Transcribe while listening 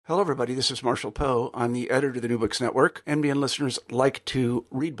Hello, everybody. This is Marshall Poe. I'm the editor of the New Books Network. NBN listeners like to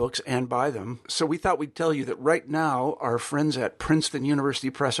read books and buy them. So we thought we'd tell you that right now, our friends at Princeton University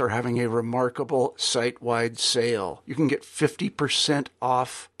Press are having a remarkable site-wide sale. You can get 50%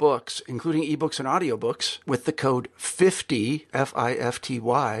 off books, including ebooks and audiobooks, with the code 50,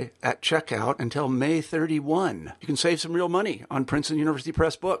 F-I-F-T-Y, at checkout until May 31. You can save some real money on Princeton University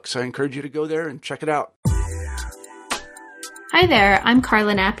Press books. I encourage you to go there and check it out. Hi there, I'm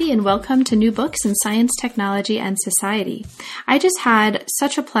Carla Nappi, and welcome to New Books in Science, Technology, and Society. I just had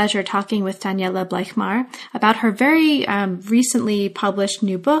such a pleasure talking with Daniela Bleichmar about her very recently published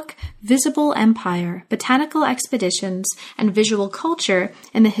new book, Visible Empire, Botanical Expeditions and Visual Culture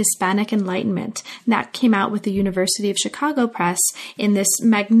in the Hispanic Enlightenment. And that came out with the University of Chicago Press in this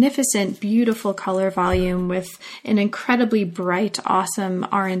magnificent, beautiful color volume with an incredibly bright, awesome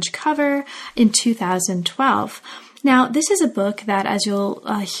orange cover in 2012. Now, this is a book that, as you'll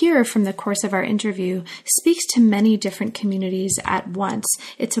hear from the course of our interview, speaks to many different communities at once.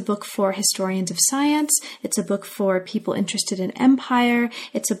 It's a book for historians of science. It's a book for people interested in empire.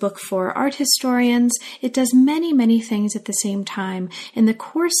 It's a book for art historians. It does many, many things at the same time in the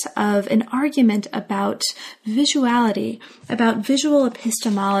course of an argument about visuality, about visual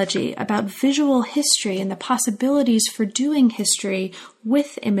epistemology, about visual history, and the possibilities for doing history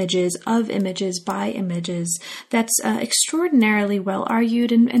with images, of images, by images. That's extraordinarily well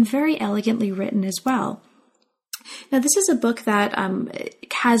argued and very elegantly written as well. Now, this is a book that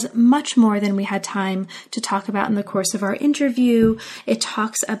has much more than we had time to talk about in the course of our interview. It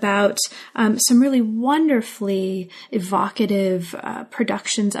talks about some really wonderfully evocative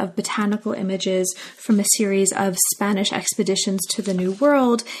productions of botanical images from a series of Spanish expeditions to the New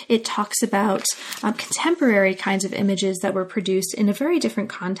World. It talks about contemporary kinds of images that were produced in a very different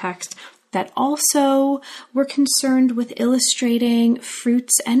context that also were concerned with illustrating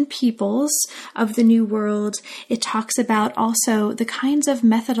fruits and peoples of the New World. It talks about also the kinds of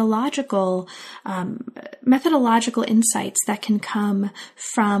methodological insights that can come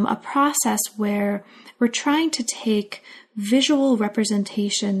from a process where we're trying to take visual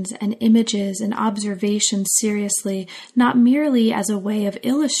representations and images and observations seriously, not merely as a way of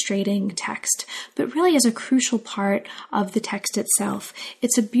illustrating text, but really as a crucial part of the text itself.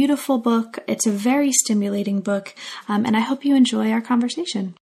 It's a beautiful book. It's a very stimulating book, and I hope you enjoy our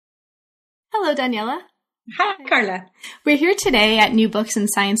conversation. Hello, Daniela. Hi, Carla. We're here today at New Books in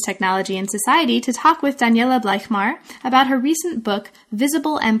Science, Technology, and Society to talk with Daniela Bleichmar about her recent book,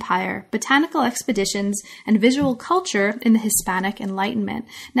 Visible Empire, Botanical Expeditions and Visual Culture in the Hispanic Enlightenment.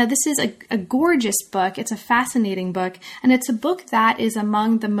 Now, this is a gorgeous book. It's a fascinating book, and it's a book that is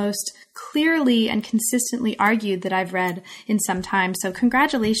among the most clearly and consistently argued that I've read in some time. So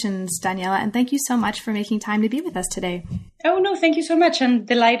congratulations, Daniela, and thank you so much for making time to be with us today. Oh, no, thank you so much. I'm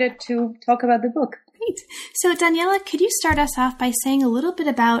delighted to talk about the book. Great. So, Daniela, could you start us off by saying a little bit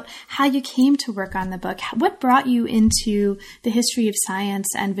about how you came to work on the book? What brought you into the history of science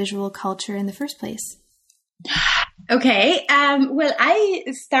and visual culture in the first place? Okay. Well, I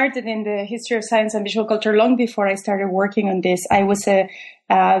started in the history of science and visual culture long before I started working on this. I was a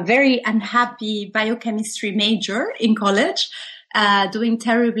very unhappy biochemistry major in college, doing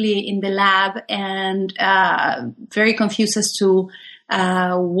terribly in the lab and very confused as to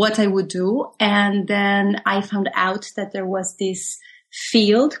what I would do. And then I found out that there was this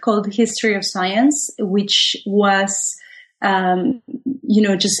field called history of science, which was,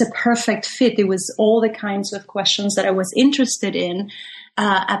 just a perfect fit. It was all the kinds of questions that I was interested in,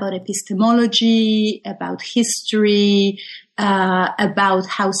 about epistemology, about history, about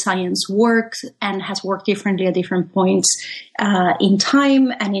how science works and has worked differently at different points in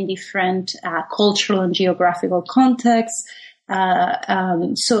time and in different cultural and geographical contexts.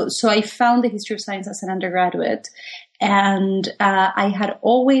 So I found the history of science as an undergraduate, and I had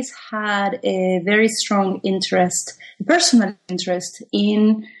always had a very strong interest, personal interest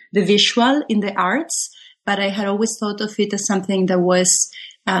in the visual, in the arts, but I had always thought of it as something that was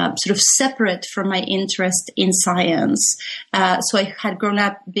sort of separate from my interest in science. So I had grown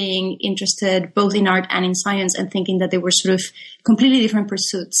up being interested both in art and in science and thinking that they were sort of completely different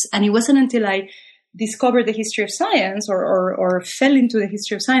pursuits. And it wasn't until I discovered the history of science or fell into the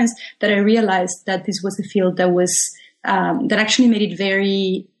history of science that I realized that this was a field that was that actually made it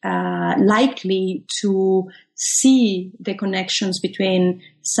very likely to see the connections between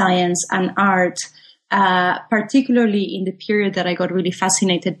science and art, particularly in the period that I got really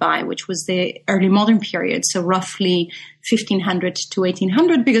fascinated by, which was the early modern period, so roughly 1500 to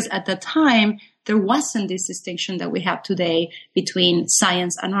 1800, because at that time, there wasn't this distinction that we have today between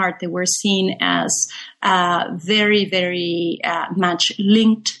science and art. They were seen as very, very much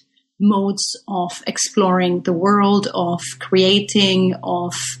linked modes of exploring the world, of creating,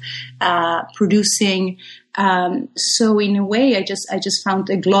 of producing. So in a way, I just found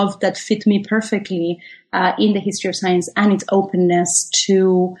a glove that fit me perfectly in the history of science and its openness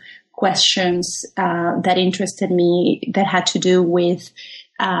to questions that interested me, that had to do with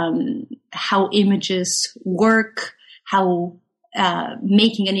how images work, how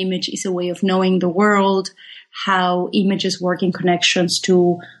making an image is a way of knowing the world, how images work in connections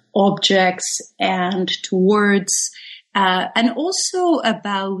to objects and to words, and also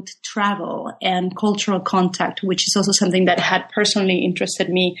about travel and cultural contact, which is also something that had personally interested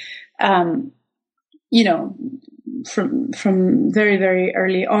me, from very, very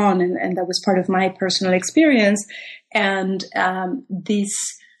early on. And that was part of my personal experience. And this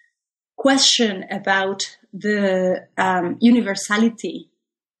question about the universality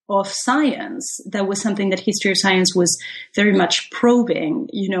of science, that was something that history of science was very much probing.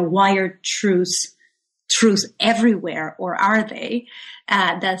 Why are truths everywhere, or are they?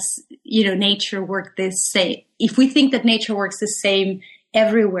 Does nature work the same? If we think that nature works the same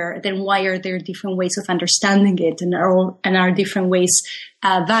everywhere, then why are there different ways of understanding it, and are different ways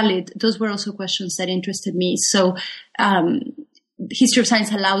valid? Those were also questions that interested me. So history of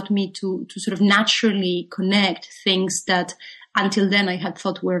science allowed me to sort of naturally connect things that until then I had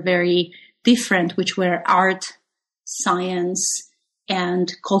thought were very different, which were art, science,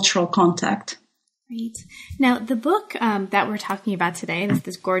 and cultural contact. Great. Now, the book that we're talking about today,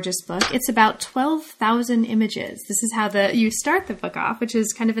 this gorgeous book, it's about 12,000 images. This is how you start the book off, which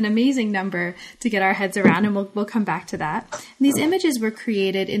is kind of an amazing number to get our heads around, and we'll come back to that. And these images were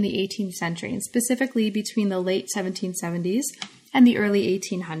created in the 18th century, and specifically between the late 1770s and the early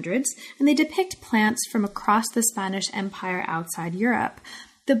 1800s, and they depict plants from across the Spanish Empire outside Europe.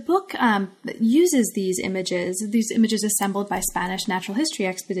 The book uses these images assembled by Spanish natural history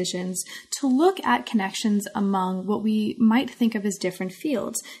expeditions, to look at connections among what we might think of as different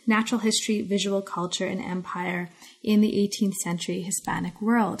fields: natural history, visual culture, and empire in the 18th century Hispanic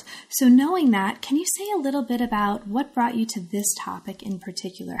world. So knowing that, can you say a little bit about what brought you to this topic in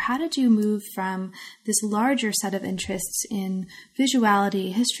particular? How did you move from this larger set of interests in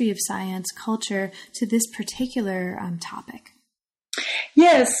visuality, history of science, culture, to this particular topic?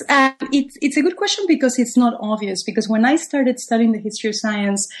 Yes, it's a good question, because it's not obvious. Because when I started studying the history of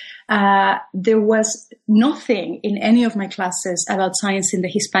science, there was nothing in any of my classes about science in the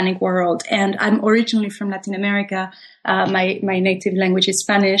Hispanic world. And I'm originally from Latin America. My native language is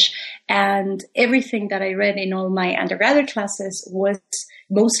Spanish. And everything that I read in all my undergraduate classes was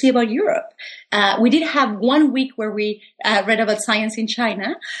mostly about Europe. We did have 1 week where we read about science in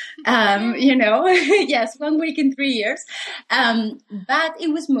China, yes, 1 week in 3 years. But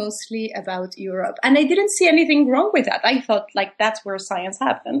it was mostly about Europe. And I didn't see anything wrong with that. I thought that's where science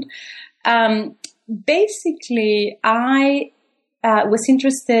happened. Basically, I was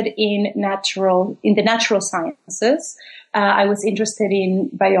interested in the natural sciences. I was interested in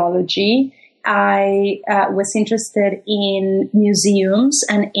biology. I was interested in museums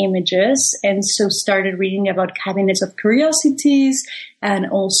and images, and so started reading about cabinets of curiosities and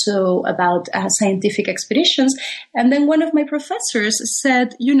also about scientific expeditions. And then one of my professors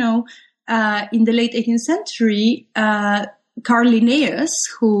said, in the late 18th century, Carl Linnaeus,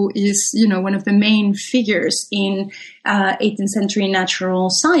 who is, one of the main figures in 18th century natural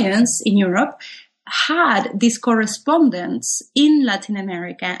science in Europe, had these correspondents in Latin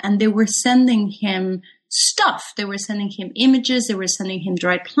America, and they were sending him stuff. They were sending him images. They were sending him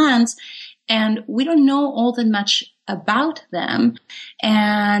dried plants. And we don't know all that much about them.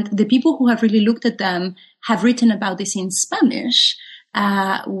 And the people who have really looked at them have written about this in Spanish,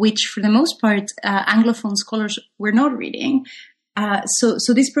 which for the most part, Anglophone scholars were not reading.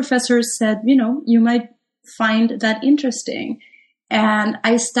 So this professor said, you might find that interesting. And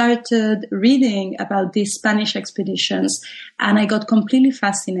I started reading about these Spanish expeditions, and I got completely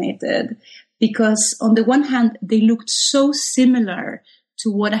fascinated, because on the one hand, they looked so similar to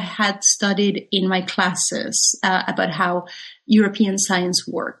what I had studied in my classes about how European science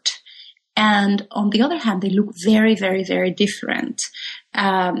worked. And on the other hand, they look very, very, very different.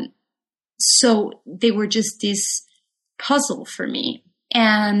 So they were just this puzzle for me.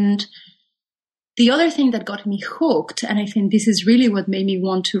 And the other thing that got me hooked, and I think this is really what made me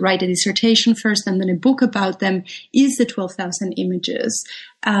want to write a dissertation first and then a book about them, is the 12,000 images,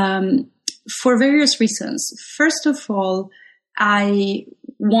 for various reasons. First of all, I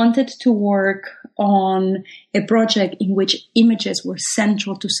wanted to work on a project in which images were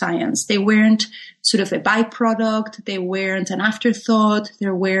central to science. They weren't sort of a byproduct. They weren't an afterthought.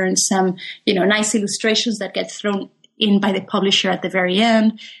 There weren't some, nice illustrations that get thrown in by the publisher at the very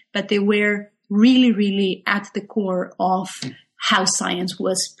end, but they were really, really at the core of how science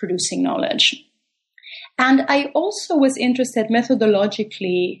was producing knowledge. And I also was interested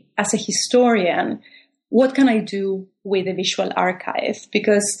methodologically as a historian, what can I do with a visual archive?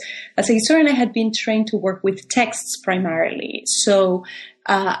 Because as a historian, I had been trained to work with texts primarily. So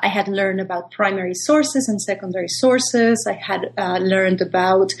I had learned about primary sources and secondary sources. I had learned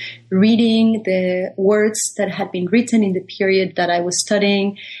about reading the words that had been written in the period that I was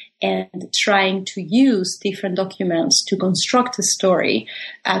studying and trying to use different documents to construct a story,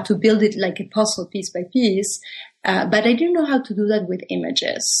 to build it like a puzzle piece by piece. But I didn't know how to do that with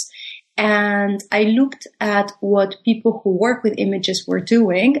images. And I looked at what people who work with images were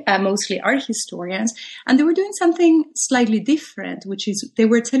doing, mostly art historians, and they were doing something slightly different, which is they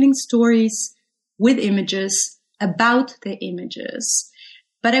were telling stories with images about the images.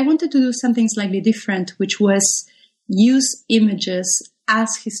 But I wanted to do something slightly different, which was use images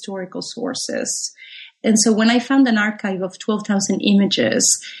as historical sources. And so when I found an archive of 12,000 images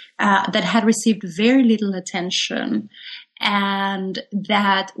that had received very little attention, and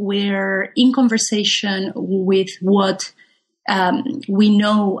that were in conversation with what we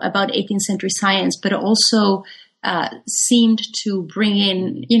know about 18th century science, but also seemed to bring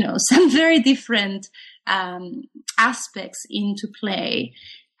in, some very different aspects into play,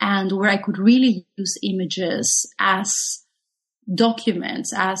 and where I could really use images as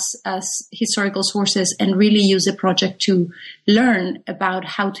documents, as historical sources, and really use a project to learn about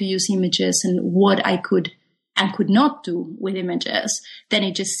how to use images and what I could and could not do with images, then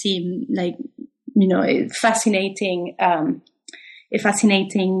it just seemed like, a fascinating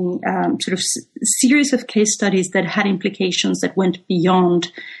sort of series of case studies that had implications that went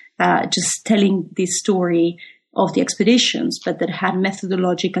beyond just telling this story of the expeditions, but that had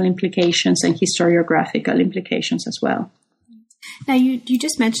methodological implications and historiographical implications as well. Now, you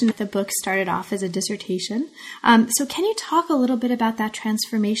just mentioned that the book started off as a dissertation. So can you talk a little bit about that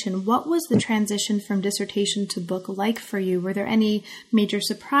transformation? What was the transition from dissertation to book like for you? Were there any major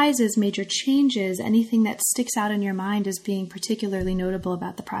surprises, major changes, anything that sticks out in your mind as being particularly notable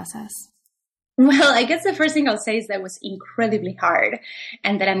about the process? Well, I guess the first thing I'll say is that it was incredibly hard,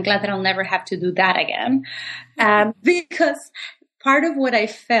 and that I'm glad that I'll never have to do that again. Because part of what I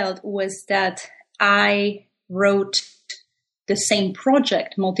felt was that I wrote the same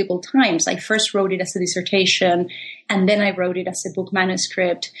project multiple times. I first wrote it as a dissertation, and then I wrote it as a book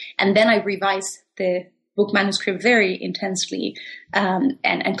manuscript, and then I revised the book manuscript very intensely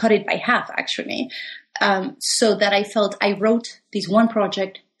and cut it by half, actually, so that I felt I wrote this one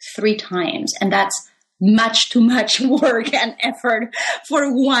project 3 times, and that's much too much work and effort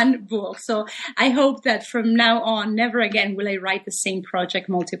for one book. So I hope that from now on, never again will I write the same project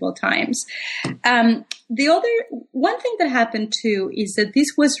multiple times. The other one thing that happened too is that this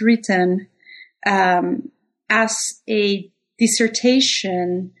was written as a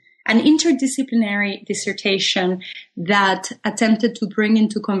dissertation, an interdisciplinary dissertation that attempted to bring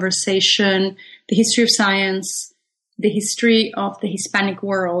into conversation the history of science, the history of the Hispanic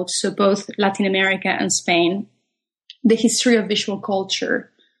world, so both Latin America and Spain, the history of visual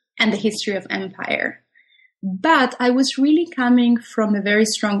culture, and the history of empire. But I was really coming from a very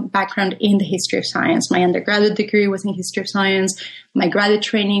strong background in the history of science. My undergraduate degree was in history of science. My graduate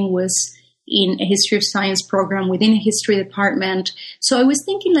training was in a history of science program within a history department. So I was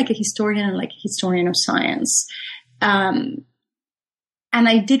thinking like a historian and like a historian of science. And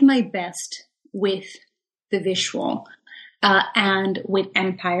I did my best with the visual, and with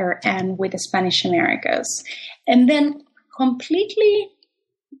empire and with the Spanish Americas. And then completely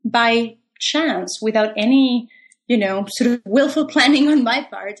by chance, without any, sort of willful planning on my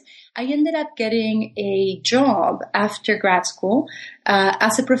part, I ended up getting a job after grad school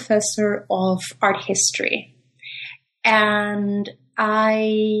as a professor of art history. And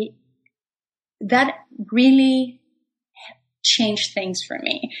that really changed things for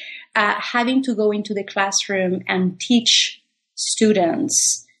me. Having to go into the classroom and teach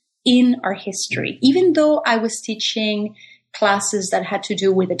students in art history, even though I was teaching classes that had to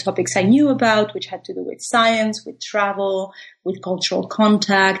do with the topics I knew about, which had to do with science, with travel, with cultural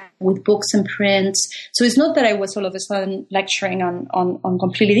contact, with books and prints. So it's not that I was all of a sudden lecturing on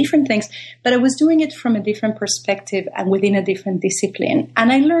completely different things, but I was doing it from a different perspective and within a different discipline.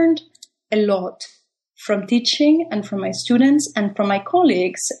 And I learned a lot from teaching and from my students and from my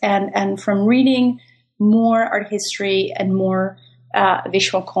colleagues and from reading more art history and more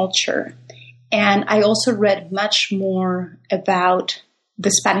visual culture. And I also read much more about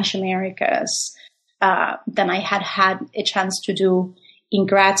the Spanish Americas than I had a chance to do in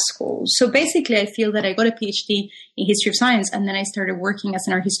grad school. So basically, I feel that I got a PhD in history of science, and then I started working as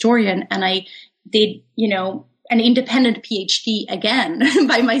an art historian, and I did, an independent PhD again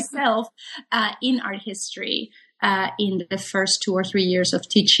by myself in art history in the first 2 or 3 years of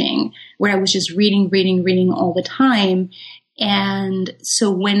teaching, where I was just reading all the time. And so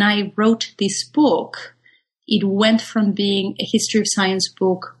when I wrote this book, it went from being a history of science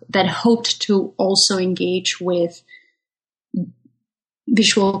book that hoped to also engage with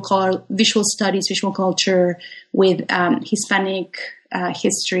visual studies, visual culture, with Hispanic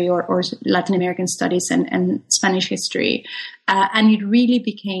history or Latin American studies and Spanish history. And it really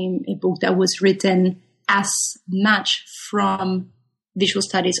became a book that was written as much from visual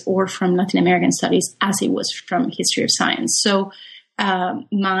studies or from Latin American studies as it was from history of science. So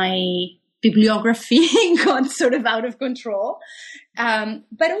my bibliography got sort of out of control,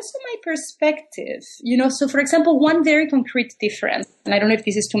 but also my perspective, So, for example, one very concrete difference, and I don't know if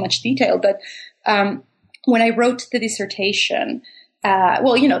this is too much detail, but when I wrote the dissertation,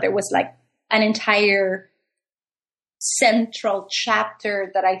 there was like an entire central chapter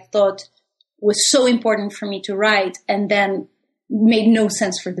that I thought was so important for me to write, and then made no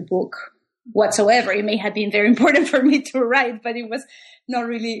sense for the book whatsoever. It may have been very important for me to write, but it was not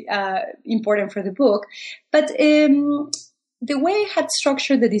really important for the book. But the way I had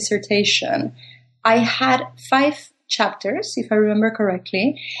structured the dissertation, I had 5 chapters, if I remember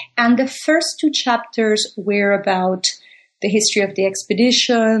correctly, and the first 2 chapters were about the history of the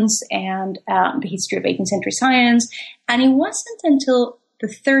expeditions and the history of 18th century science. And it wasn't until the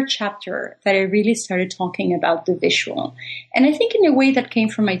 3rd chapter that I really started talking about the visual. And I think in a way that came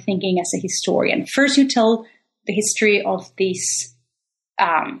from my thinking as a historian. First, you tell the history of this,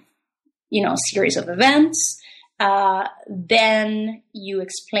 series of events. Then you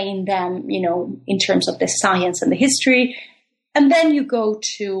explain them, in terms of the science and the history. And then you go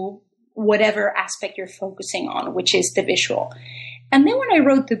to whatever aspect you're focusing on, which is the visual. And then when I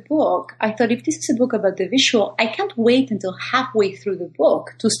wrote the book, I thought, if this is a book about the visual, I can't wait until halfway through the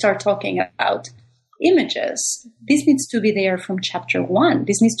book to start talking about images. This needs to be there from chapter 1.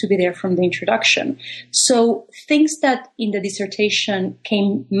 This needs to be there from the introduction. So things that in the dissertation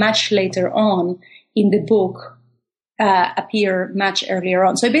came much later on in the book appear much earlier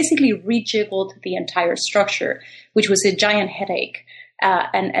on. So I basically rejiggled the entire structure, which was a giant headache.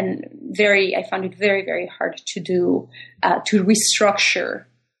 And I found it very, very hard to do, to restructure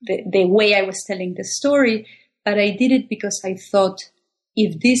the way I was telling the story. But I did it because I thought,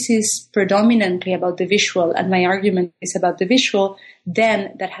 if this is predominantly about the visual and my argument is about the visual,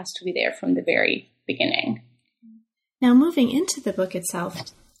 then that has to be there from the very beginning. Now, moving into the book itself,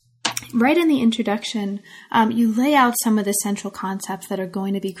 right in the introduction, you lay out some of the central concepts that are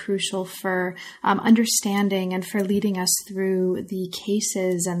going to be crucial for understanding and for leading us through the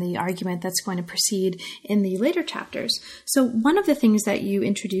cases and the argument that's going to proceed in the later chapters. So one of the things that you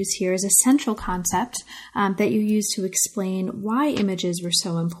introduce here is a central concept that you use to explain why images were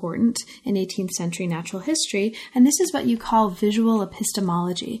so important in 18th century natural history, and this is what you call visual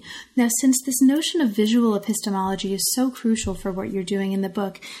epistemology. Now, since this notion of visual epistemology is so crucial for what you're doing in the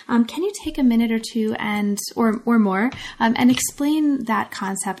book, can you take a minute or two or more and explain that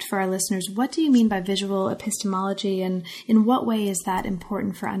concept for our listeners? What do you mean by visual epistemology, and in what way is that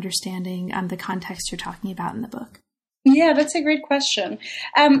important for understanding the context you're talking about in the book? Yeah, that's a great question.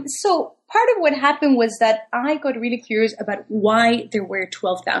 So part of what happened was that I got really curious about why there were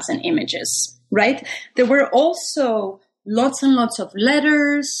 12,000 images, right? There were also lots and lots of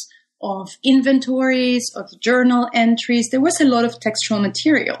letters, of inventories, of journal entries. There was a lot of textual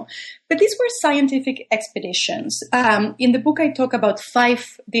material. But these were scientific expeditions. In the book, I talk about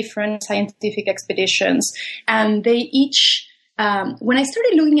 5 different scientific expeditions. And they each, when I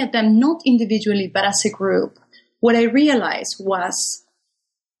started looking at them, not individually, but as a group, what I realized was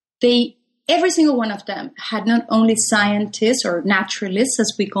every single one of them had not only scientists or naturalists,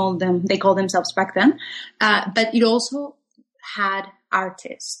 as we call them, they called themselves back then, but it also had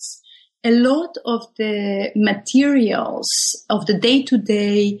artists. A lot of the materials of the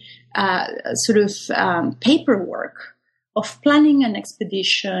day-to-day paperwork of planning an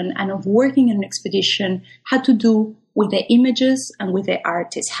expedition and of working an expedition had to do with the images and with the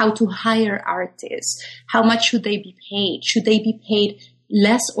artists, how to hire artists, how much should they be paid, should they be paid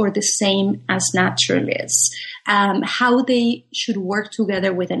less or the same as naturalists, how they should work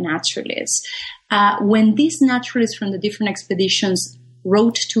together with a naturalist. When these naturalists from the different expeditions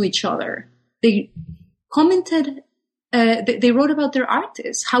wrote to each other, they commented, they wrote about their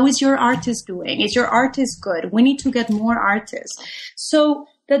artists. How is your artist doing? Is your artist good? We need to get more artists. So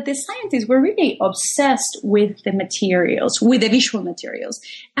that the scientists were really obsessed with the materials, with the visual materials.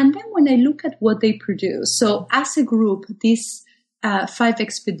 And then when I look at what they produce, so as a group, these 5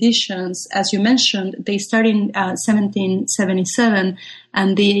 expeditions, as you mentioned, they start in 1777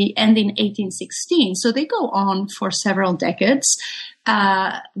 and they end in 1816. So they go on for several decades.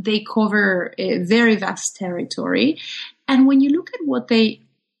 They cover a very vast territory. And when you look at what they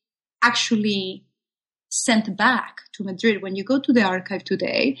actually sent back to Madrid, when you go to the archive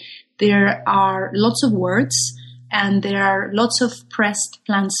today, there are lots of words and there are lots of pressed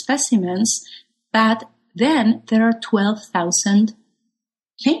plant specimens, but then there are 12,000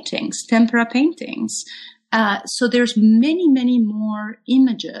 paintings, tempera paintings. So there's many, many more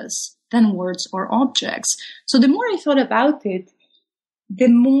images than words or objects. So the more I thought about it, the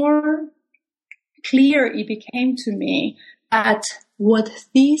more clear it became to me that what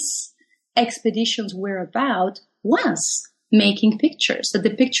these expeditions were about was making pictures, that the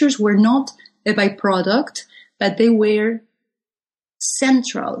pictures were not a byproduct, but they were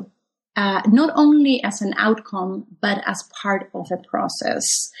central, not only as an outcome, but as part of a process.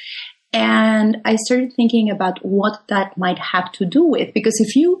 And I started thinking about what that might have to do with, because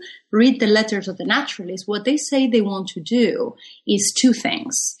if you read the letters of the naturalists, what they say they want to do is 2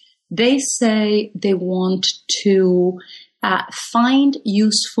 things. They say they want to find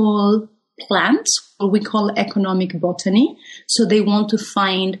useful plants, what we call economic botany. So they want to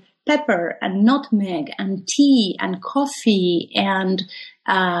find pepper and nutmeg and tea and coffee and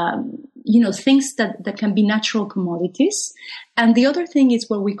things that can be natural commodities. And the other thing is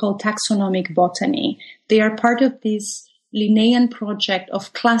what we call taxonomic botany. They are part of this Linnaean project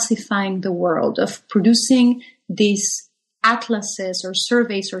of classifying the world, of producing these atlases or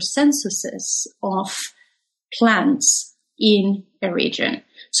surveys or censuses of plants in a region.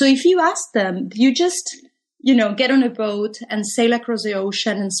 So if you ask them, you just, get on a boat and sail across the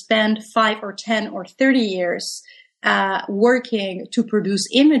ocean and spend 5 or 10 or 30 years working to produce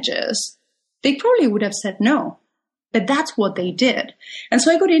images, they probably would have said no. But that's what they did. And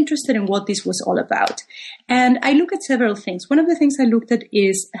so I got interested in what this was all about. And I look at several things. One of the things I looked at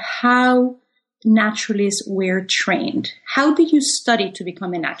is how naturalists were trained. How did you study to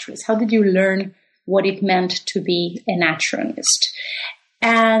become a naturalist? How did you learn what it meant to be a naturalist?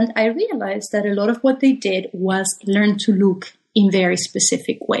 And I realized that a lot of what they did was learn to look in very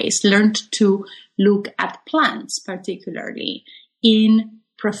specific ways, learned to look at plants, particularly in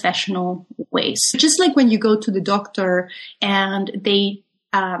professional ways. Just like when you go to the doctor and they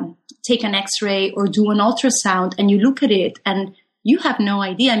take an X-ray or do an ultrasound and you look at it and you have no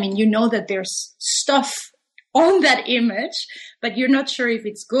idea. I mean, you know that there's stuff on that image, but you're not sure if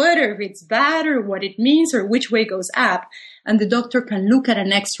it's good or if it's bad or what it means or which way goes up. And the doctor can look at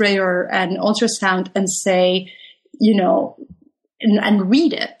an X-ray or an ultrasound and say, and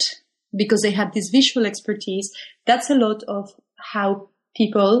read it because they have this visual expertise. That's a lot of how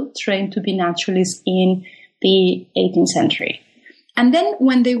people trained to be naturalists in the 18th century. And then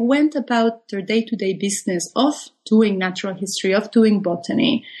when they went about their day-to-day business of doing natural history, of doing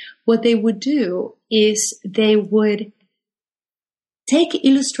botany, what they would do is they would take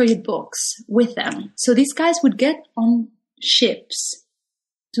illustrated books with them. So these guys would get on ships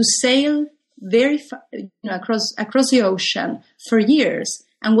to sail very far, across the ocean for years.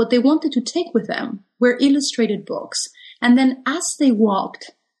 And what they wanted to take with them were illustrated books. And then as they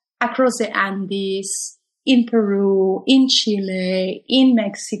walked across the Andes, in Peru, in Chile, in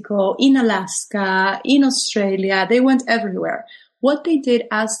Mexico, in Alaska, in Australia, they went everywhere. What they did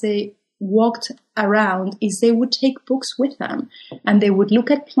as they walked around is they would take books with them and they would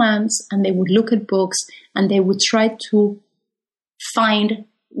look at plants and they would look at books and they would try to find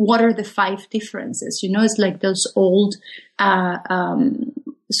what are the 5 differences. It's like those old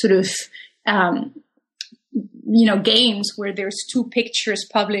games where there's 2 pictures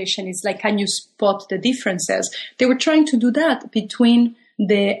published and it's like, can you spot the differences? They were trying to do that between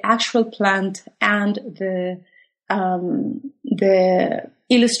the actual plant and the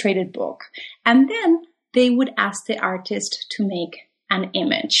illustrated book. And then they would ask the artist to make an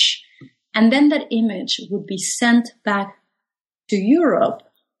image. And then that image would be sent back to Europe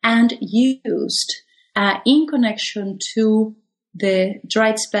and used in connection to the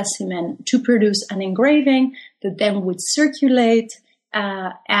dried specimen to produce an engraving that then would circulate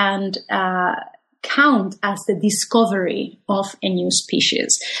and count as the discovery of a new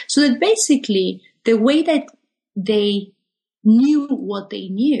species. So that basically the way that they knew what they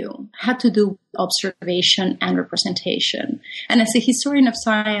knew had to do with observation and representation. And as a historian of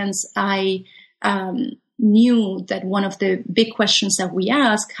science, I knew that one of the big questions that we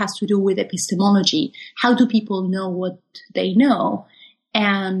ask has to do with epistemology. How do people know what they know?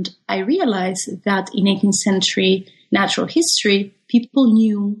 And I realized that in 18th century natural history, people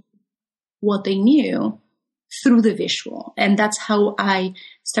knew what they knew through the visual. And that's how I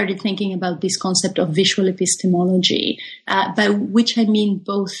started thinking about this concept of visual epistemology, by which I mean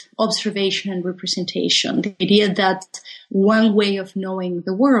both observation and representation. The idea that one way of knowing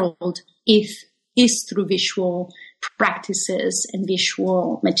the world is through visual practices and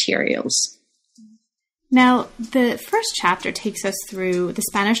visual materials. Now, the first chapter takes us through the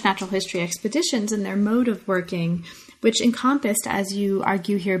Spanish natural history expeditions and their mode of working, which encompassed, as you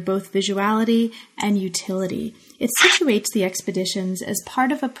argue here, both visuality and utility. It situates the expeditions as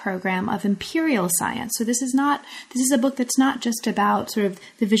part of a program of imperial science. So this is a book that's not just about sort of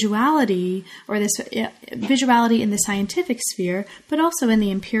the visuality or this visuality in the scientific sphere, but also in the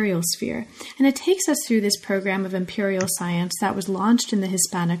imperial sphere. And it takes us through this program of imperial science that was launched in the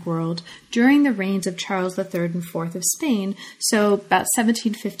Hispanic world during the reigns of Charles III and IV of Spain, so about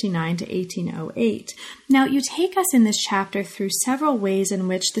 1759 to 1808. Now, you take us in this chapter through several ways in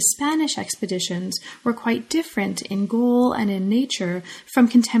which the Spanish expeditions were quite different in goal and in nature from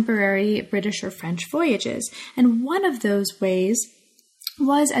contemporary British or French voyages. And one of those ways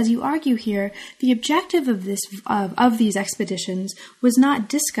was, as you argue here, the objective of these expeditions was not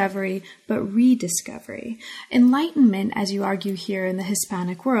discovery, but rediscovery. Enlightenment, as you argue here in the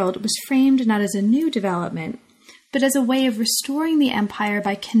Hispanic world, was framed not as a new development, but as a way of restoring the empire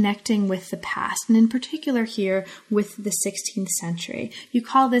by connecting with the past, and in particular here with the 16th century. You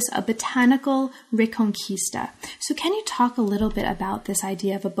call this a botanical reconquista. So can you talk a little bit about this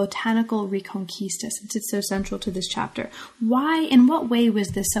idea of a botanical reconquista, since it's so central to this chapter? Why, in what way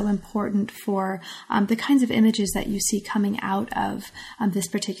was this so important for the kinds of images that you see coming out of this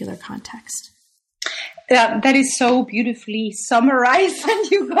particular context? That is so beautifully summarized,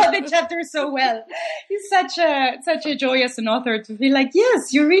 and you got the chapter so well. It's such a joy as an author to feel like,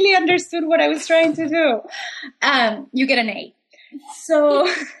 yes, you really understood what I was trying to do. You get an A. So,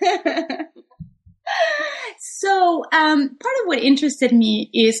 part of what interested me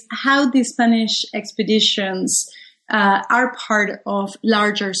is how the Spanish expeditions are part of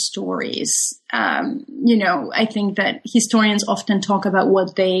larger stories. I think that historians often talk about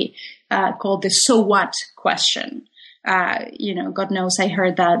what they call the so what question. God knows I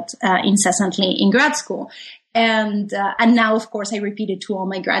heard that incessantly in grad school. And now, of course, I repeat it to all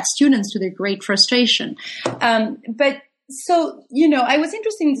my grad students to their great frustration. I was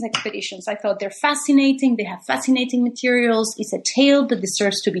interested in these expeditions. I thought they're fascinating. They have fascinating materials. It's a tale that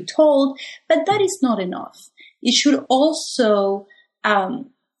deserves to be told, but that is not enough. It should also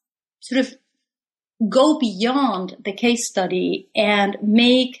sort of go beyond the case study and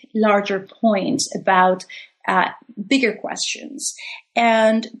make larger points about bigger questions.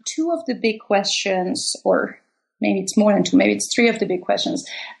 And two of the big questions, or maybe it's more than two, maybe it's three of the big questions.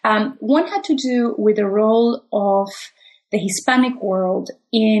 One had to do with the role of the Hispanic world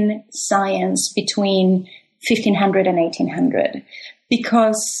in science between 1500 and 1800.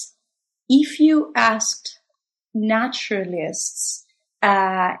 Because if you asked naturalists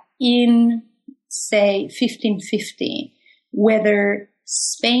in, say, 1550, whether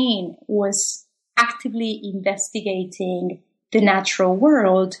Spain was actively investigating the natural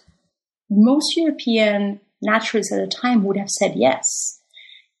world, most European naturalists at the time would have said yes.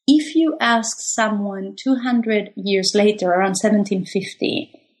 If you ask someone 200 years later, around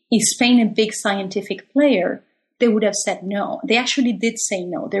 1750, is Spain a big scientific player? They would have said no. They actually did say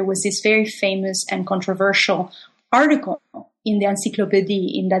no. There was this very famous and controversial article in the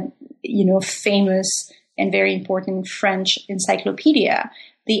Encyclopédie, in that, famous and very important French encyclopedia.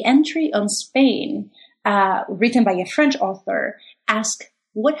 The entry on Spain, written by a French author, asked,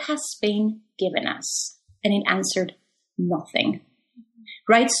 "What has Spain given us?" And it answered, "Nothing."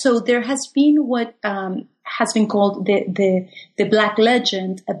 Right? So there has been what has been called the Black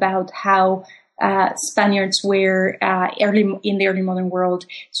legend about how Spaniards were in the early modern world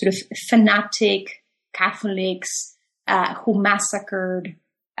sort of fanatic Catholics who massacred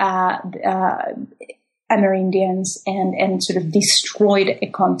Amerindians and sort of destroyed a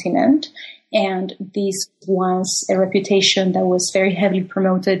continent. And this was a reputation that was very heavily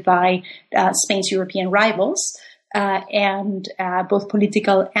promoted by Spain's European rivals, and both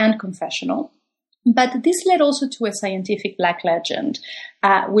political and confessional. But this led also to a scientific Black legend,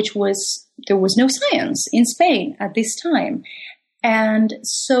 which was there was no science in Spain at this time. And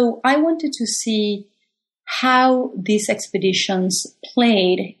so I wanted to see how these expeditions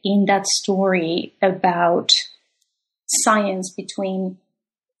played in that story about science between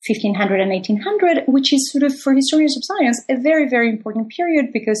 1500 and 1800, which is sort of, for historians of science, a very, very important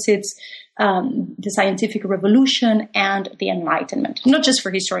period, because it's the scientific revolution and the Enlightenment, not just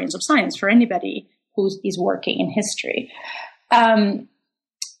for historians of science, for anybody who is working in history. And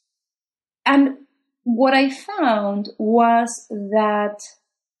what I found was that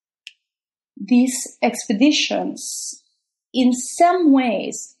these expeditions, in some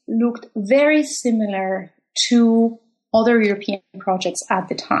ways, looked very similar to other European projects at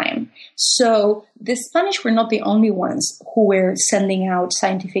the time. So the Spanish were not the only ones who were sending out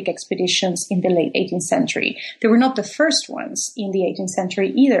scientific expeditions in the late 18th century. They were not the first ones in the 18th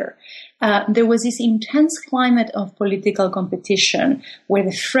century either. There was this intense climate of political competition where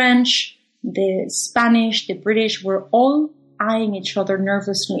the French, the Spanish, the British were all eyeing each other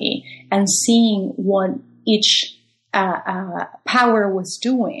nervously and seeing what each power was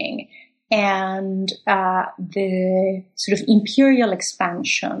doing. And the sort of imperial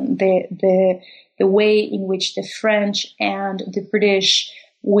expansion, the way in which the French and the British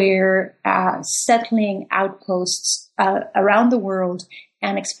were settling outposts around the world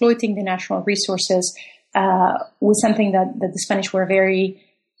and exploiting the natural resources was something that the Spanish were very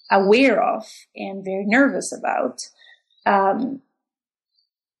aware of and very nervous about. And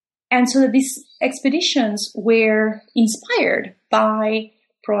so these expeditions were inspired by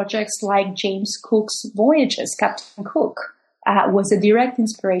projects like James Cook's voyages. Captain Cook was a direct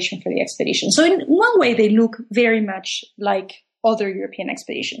inspiration for the expedition. So in one way, they look very much like other European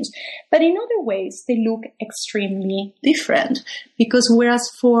expeditions. But in other ways, they look extremely different. Because whereas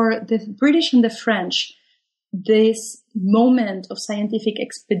for the British and the French, this moment of scientific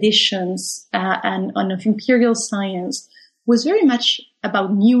expeditions and of imperial science was very much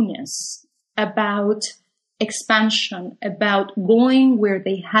about newness, about expansion, about going where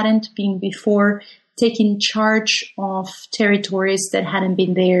they hadn't been before, taking charge of territories that hadn't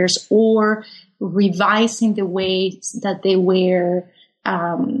been theirs, or revising the ways that they were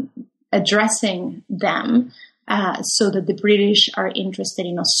addressing them, so that the British are interested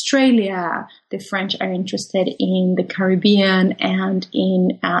in Australia, the French are interested in the Caribbean and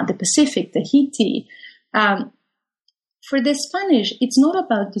in the Pacific, Tahiti. For the Spanish, it's not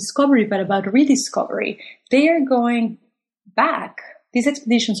about discovery, but about rediscovery. They are going back. These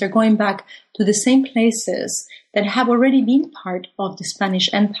expeditions are going back to the same places that have already been part of the Spanish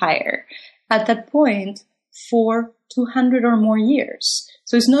Empire at that point for 200 or more years.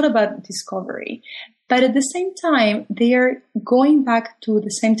 So it's not about discovery. But at the same time, they are going back to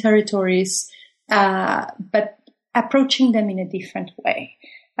the same territories, but approaching them in a different way.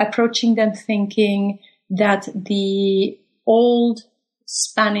 Approaching them thinking that the old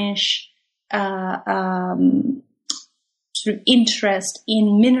Spanish sort of interest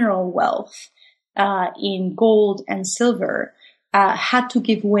in mineral wealth, in gold and silver, had to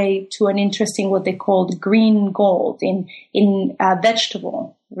give way to an interest in what they called green gold, in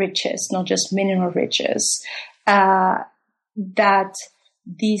vegetable riches, not just mineral riches. That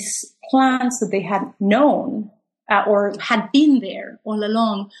these plants that they had known or had been there all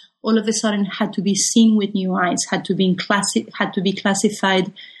along, all of a sudden had to be seen with new eyes, had to be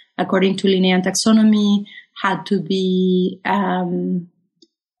classified according to Linnaean taxonomy, had to be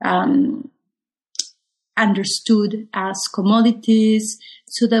understood as commodities,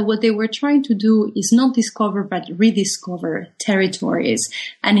 so that what they were trying to do is not discover but rediscover territories,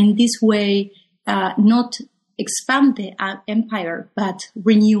 and in this way not expand the empire but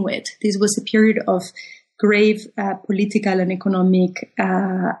renew it. This was a period of grave political and economic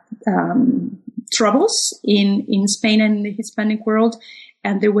troubles in Spain and in the Hispanic world.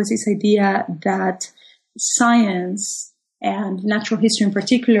 And there was this idea that science and natural history in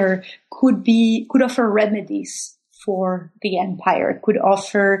particular could offer remedies for the empire, could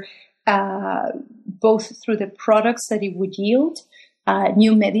offer both through the products that it would yield,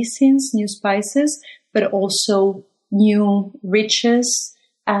 new medicines, new spices, but also new riches,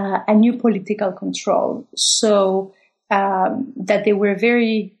 and new political control. So that they were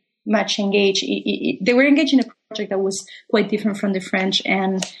very much engaged. They were engaged in a project that was quite different from the French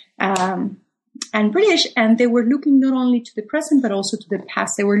and British, and they were looking not only to the present but also to the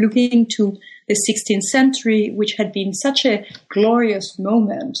past. They were looking to the 16th century, which had been such a glorious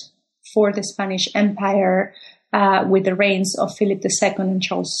moment for the Spanish Empire, with the reigns of Philip II and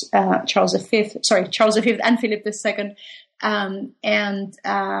Charles V and Philip II, and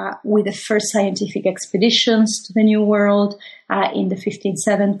with the first scientific expeditions to the New World in the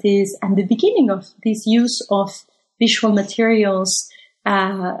 1570s, and the beginning of this use of visual materials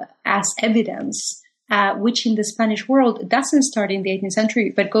as evidence, which in the Spanish world doesn't start in the 18th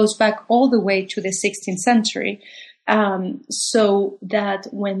century, but goes back all the way to the 16th century. so that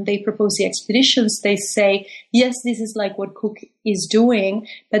when they propose the expeditions, they say, yes, this is like what Cook is doing,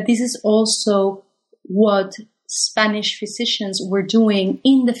 but this is also what Spanish physicians were doing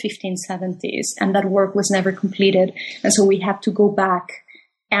in the 1570s, and that work was never completed. And so we have to go back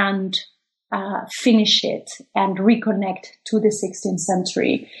and finish it and reconnect to the 16th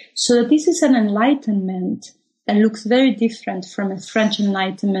century. So this is an enlightenment that looks very different from a French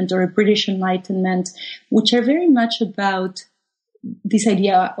Enlightenment or a British Enlightenment, which are very much about this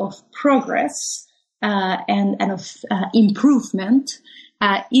idea of progress and of improvement.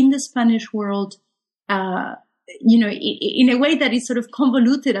 In the Spanish world, in a way that is sort of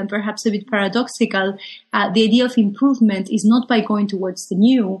convoluted and perhaps a bit paradoxical, the idea of improvement is not by going towards the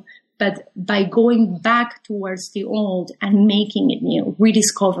new, but by going back towards the old and making it new,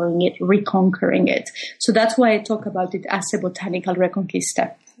 rediscovering it, reconquering it. So that's why I talk about it as a botanical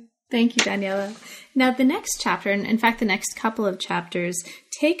reconquista. Thank you, Daniela. Now, the next chapter, and in fact, the next couple of chapters,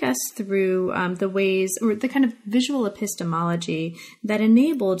 take us through the ways, or the kind of visual epistemology that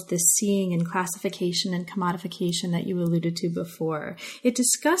enabled the seeing and classification and commodification that you alluded to before. It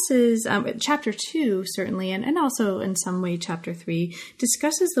discusses, chapter 2, certainly, and also in some way chapter 3,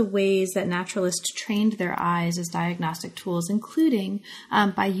 discusses the ways that naturalists trained their eyes as diagnostic tools, including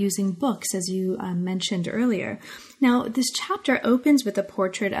by using books, as you mentioned earlier. Now, this chapter opens with a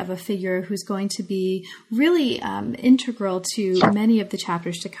portrait of a figure who's going to be really integral to many of the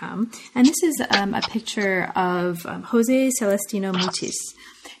chapters to come. And this is a picture of Jose Celestino Mutis.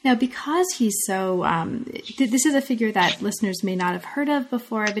 Now, because he's so, this is a figure that listeners may not have heard of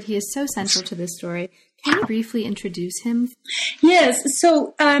before, but he is so central to this story. Can you briefly introduce him? Yes.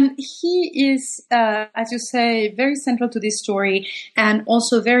 So he is, as you say, very central to this story, and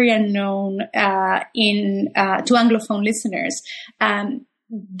also very unknown to Anglophone listeners.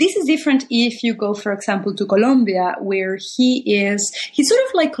 This is different if you go, for example, to Colombia, where he's sort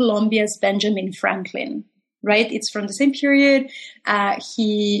of like Colombia's Benjamin Franklin. Right? It's from the same period.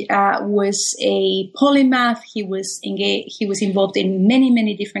 He was a polymath. He was involved in many,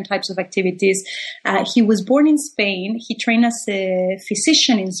 many different types of activities. He was born in Spain. He trained as a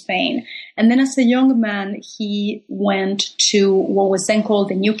physician in Spain. And then as a young man, he went to what was then called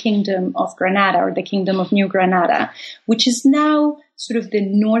the New Kingdom of Granada, or the Kingdom of New Granada, which is now sort of the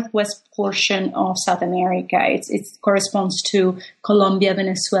northwest portion of South America. It corresponds to Colombia,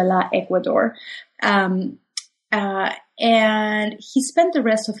 Venezuela, Ecuador. And he spent the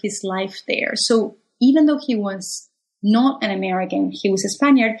rest of his life there. So even though he was not an American, he was a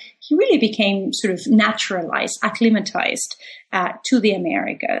Spaniard, he really became sort of naturalized, acclimatized to the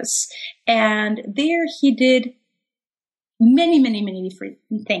Americas. And there he did many, many, many different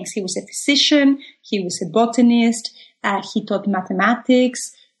things. He was a physician, he was a botanist, he taught mathematics,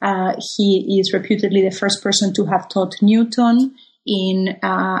 he is reputedly the first person to have taught Newton in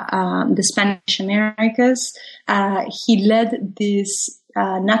the Spanish Americas. He led this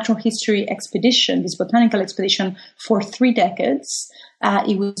natural history expedition, this botanical expedition, for 3 decades.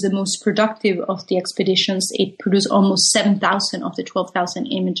 It was the most productive of the expeditions. It produced almost 7,000 of the 12,000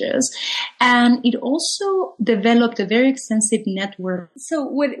 images. And it also developed a very extensive network. So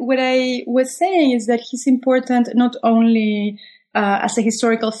what I was saying is that he's important not only as a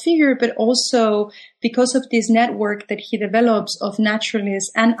historical figure, but also because of this network that he develops of naturalists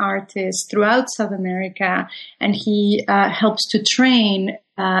and artists throughout South America. And he helps to train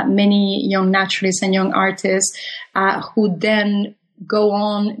many young naturalists and young artists who then go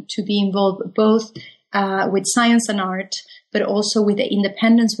on to be involved both with science and art, but also with the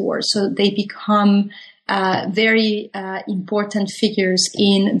independence war. So they become very important figures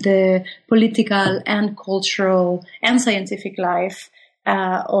in the political and cultural and scientific life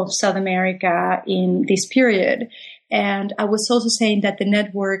of South America in this period. And I was also saying that the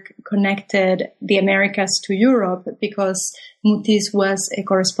network connected the Americas to Europe because Mutis was a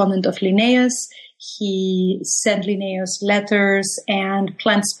correspondent of Linnaeus. He sent Linnaeus letters and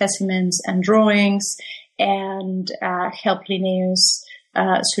plant specimens and drawings, and helped Linnaeus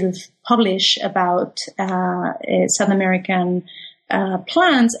sort of publish about South American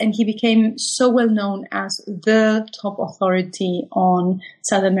plants, and he became so well known as the top authority on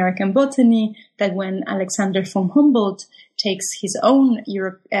South American botany that when Alexander von Humboldt takes his own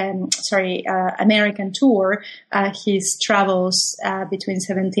American tour, his travels between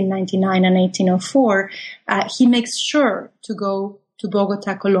 1799 and 1804, he makes sure to go to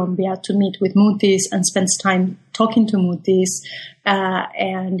Bogota, Colombia, to meet with Mutis and spends time talking to Mutis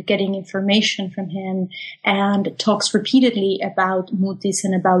and getting information from him, and talks repeatedly about Mutis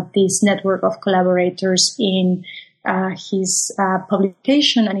and about this network of collaborators in his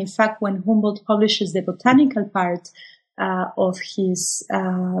publication. And in fact, when Humboldt publishes the botanical part of his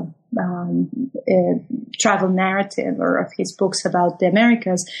travel narrative or of his books about the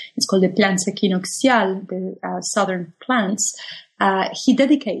Americas, it's called the Plantes Equinoxiales, the southern plants. He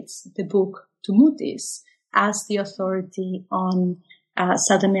dedicates the book to Mutis as the authority on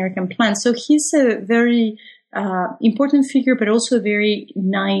South American plants. So he's a very important figure, but also a very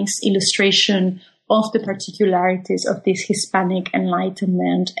nice illustration of the particularities of this Hispanic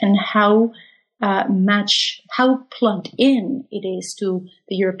Enlightenment and how plugged in it is to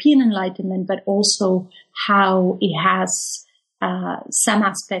the European Enlightenment, but also how it has some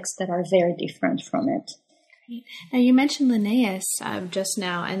aspects that are very different from it. Now, you mentioned Linnaeus just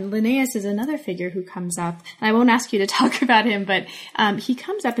now, and Linnaeus is another figure who comes up. And I won't ask you to talk about him, but he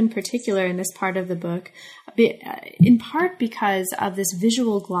comes up in particular in this part of the book, in part because of this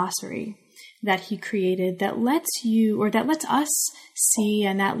visual glossary that he created that lets us see,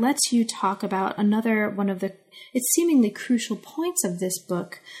 and that lets you talk about another one of the seemingly crucial points of this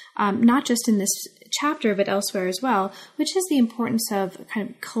book, not just in this chapter, but elsewhere as well, which is the importance of kind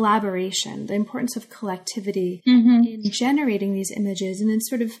of collaboration, the importance of collectivity in generating these images and in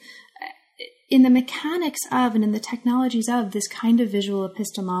sort of in the mechanics of and in the technologies of this kind of visual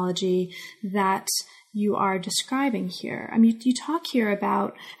epistemology that you are describing here. I mean, you talk here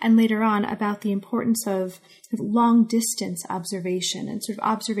about, and later on, about the importance of long distance observation and sort of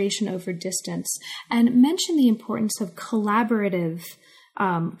observation over distance, and mention the importance of collaboration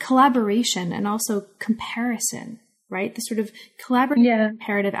and also comparison, right? The sort of collaborative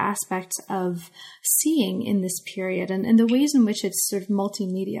comparative aspects of seeing in this period and the ways in which it's sort of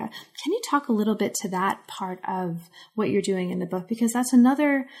multimedia. Can you talk a little bit to that part of what you're doing in the book? Because that's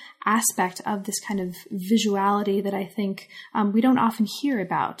another aspect of this kind of visuality that I think we don't often hear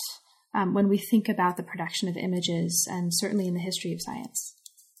about when we think about the production of images, and certainly in the history of science.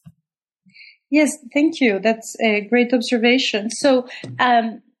 Yes, thank you. That's a great observation. So,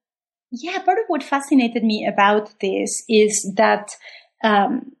 part of what fascinated me about this is that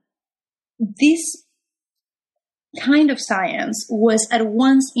this kind of science was at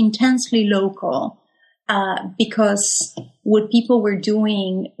once intensely local, because what people were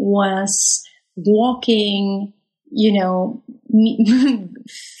doing was walking,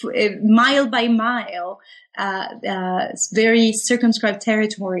 mile by mile, very circumscribed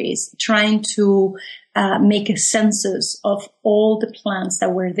territories, trying to make a census of all the plants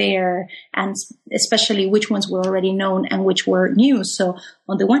that were there, and especially which ones were already known and which were new. So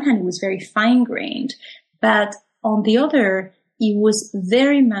on the one hand, it was very fine-grained, but on the other, it was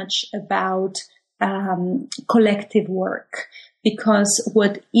very much about collective work, because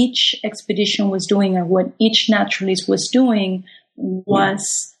what each expedition was doing or what each naturalist was doing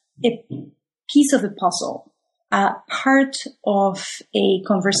was a piece of a puzzle, part of a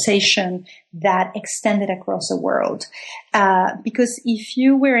conversation that extended across the world. Because if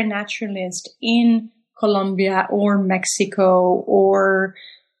you were a naturalist in Colombia or Mexico or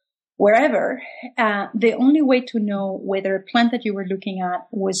wherever, the only way to know whether a plant that you were looking at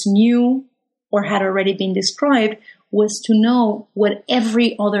was new or had already been described was to know what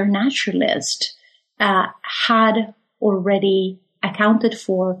every other naturalist had already accounted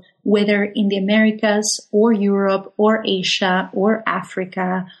for, whether in the Americas or Europe or Asia or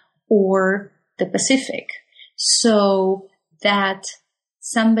Africa or the Pacific. So that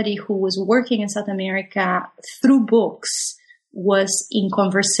somebody who was working in South America through books was in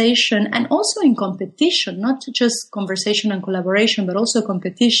conversation and also in competition, not just conversation and collaboration, but also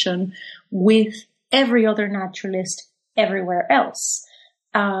competition with every other naturalist everywhere else.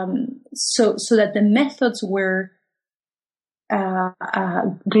 So that the methods were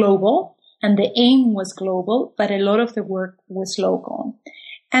global and the aim was global, but a lot of the work was local.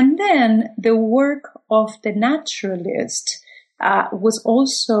 And then the work of the naturalist was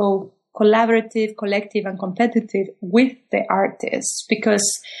also collaborative, collective, and competitive with the artists,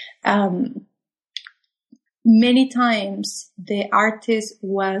 because many times the artist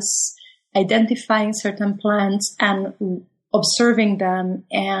was identifying certain plants and observing them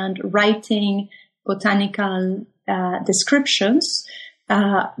and writing botanical descriptions,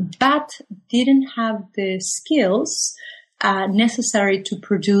 but didn't have the skills necessary to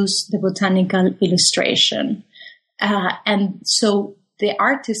produce the botanical illustration. And so the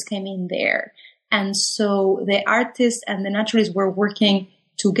artist came in there. And so the artist and the naturalist were working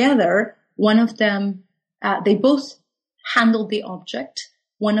together. One of them, they both handled the object.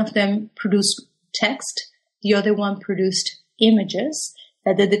 One of them produced text. The other one produced images.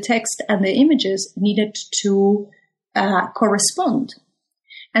 That the text and the images needed to correspond.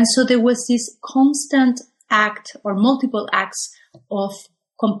 And so there was this constant act or multiple acts of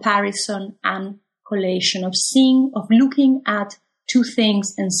comparison and collation, of looking at two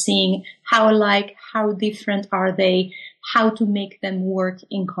things and seeing how alike, how different are they, how to make them work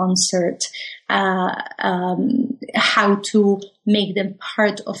in concert, how to make them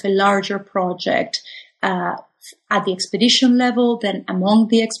part of a larger project, at the expedition level, then among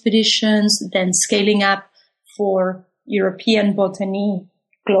the expeditions, then scaling up for European botany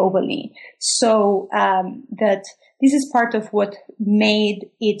globally. So that this is part of what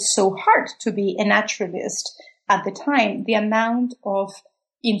made it so hard to be a naturalist at the time, the amount of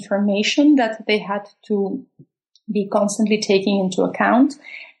information that they had to be constantly taking into account,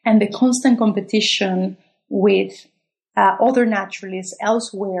 and the constant competition with other naturalists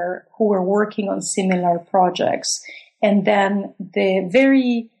elsewhere who were working on similar projects. And then the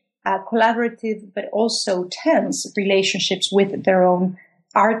very collaborative but also tense relationships with their own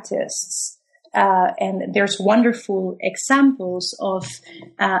artists. And there's wonderful examples of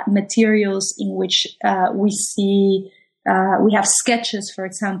materials in which we have sketches, for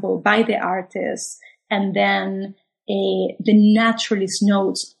example, by the artists, and then the naturalist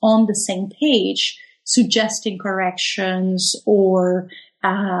notes on the same page, suggesting corrections or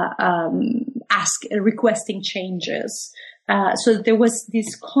requesting changes. So there was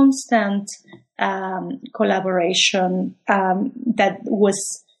this constant collaboration that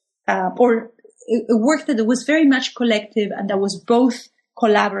was, or a work that was very much collective and that was both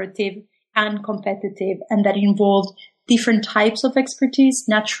collaborative and competitive, and that involved different types of expertise,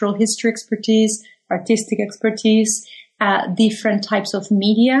 natural history expertise, artistic expertise, different types of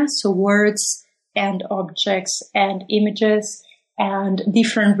media, so words and objects and images, and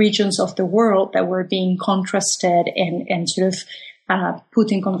different regions of the world that were being contrasted and sort of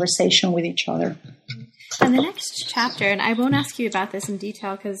put in conversation with each other. And the next chapter, and I won't ask you about this in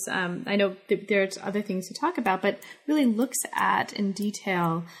detail because I know there's other things to talk about, but really looks at in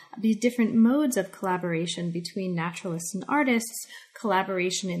detail these different modes of collaboration between naturalists and artists,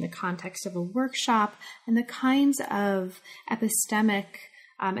 collaboration in the context of a workshop, and the kinds of epistemic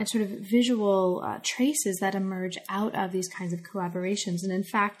and sort of visual traces that emerge out of these kinds of collaborations. And in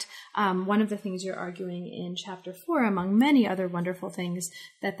fact, one of the things you're arguing in chapter 4, among many other wonderful things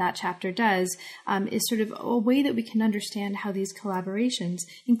that chapter does, is sort of a way that we can understand how these collaborations,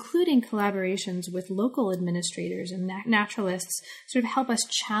 including collaborations with local administrators and naturalists, sort of help us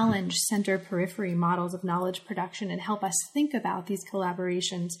challenge center-periphery models of knowledge production and help us think about these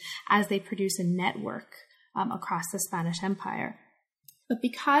collaborations as they produce a network across the Spanish Empire. But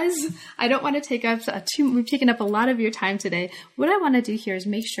because I don't want to take up we've taken up a lot of your time today, what I want to do here is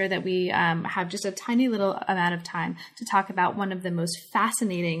make sure that we have just a tiny little amount of time to talk about one of the most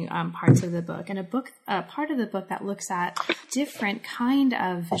fascinating parts of the book, and a part of the book that looks at different kind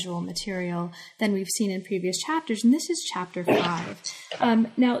of visual material than we've seen in previous chapters, and this is chapter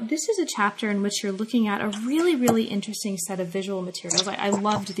 5. Now, this is a chapter in which you're looking at a really, really interesting set of visual materials. I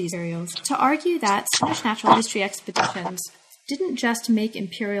loved these materials. To argue that Spanish natural history expeditions didn't just make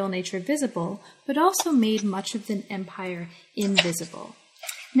imperial nature visible, but also made much of the empire invisible.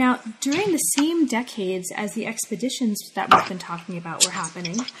 Now, during the same decades as the expeditions that we've been talking about were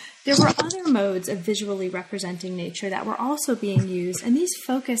happening, there were other modes of visually representing nature that were also being used, and these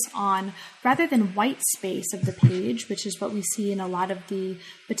focus on, rather than white space of the page, which is what we see in a lot of the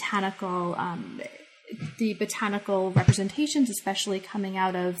botanical representations, especially coming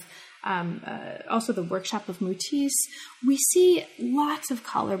out of also the workshop of Mutis, we see lots of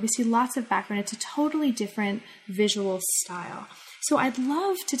color, we see lots of background. It's a totally different visual style. So I'd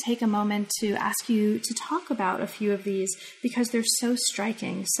love to take a moment to ask you to talk about a few of these because they're so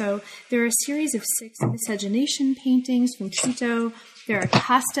striking. So there are a series of 6 miscegenation paintings from Quito, there are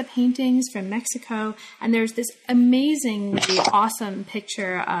Casta paintings from Mexico, and there's this amazingly awesome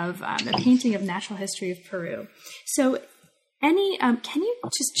picture of a painting of natural history of Peru. So can you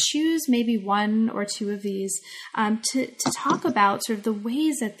just choose maybe one or two of these to talk about sort of the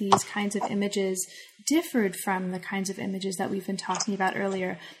ways that these kinds of images differed from the kinds of images that we've been talking about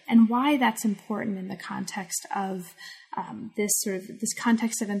earlier, and why that's important in the context of this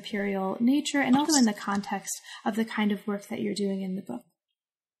context of imperial nature, and also in the context of the kind of work that you're doing in the book?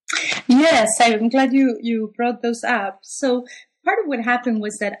 Yes, I'm glad you brought those up. So part of what happened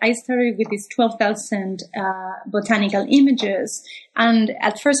was that I started with these 12,000 botanical images. And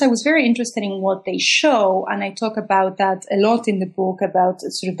at first I was very interested in what they show. And I talk about that a lot in the book, about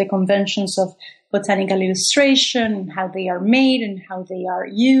sort of the conventions of botanical illustration, and how they are made and how they are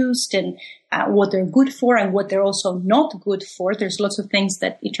used, and what they're good for and what they're also not good for. There's lots of things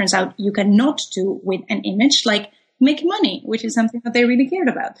that it turns out you cannot do with an image, like make money, which is something that they really cared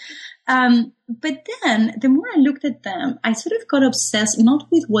about. But then the more I looked at them, I sort of got obsessed, not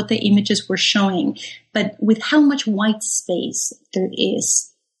with what the images were showing, but with how much white space there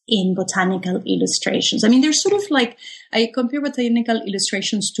is in botanical illustrations. I mean, they're sort of like, I compare botanical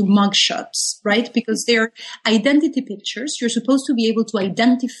illustrations to mugshots, right? Because they're identity pictures. You're supposed to be able to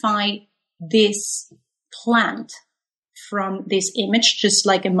identify this plant from this image, just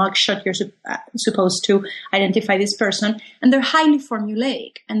like a mugshot, you're supposed to identify this person. And they're highly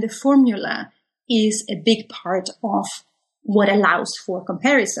formulaic. And the formula is a big part of what allows for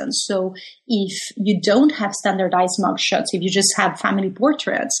comparison. So if you don't have standardized mugshots, if you just have family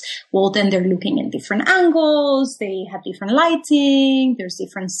portraits, well, then they're looking at different angles, they have different lighting, there's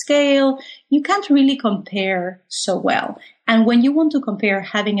different scale. You can't really compare so well. And when you want to compare,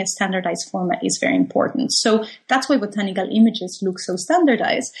 having a standardized format is very important. So that's why botanical images look so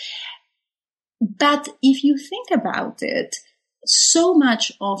standardized. But if you think about it, so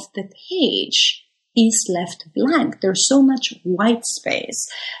much of the page is left blank. There's so much white space.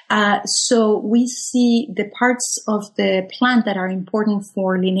 So we see the parts of the plant that are important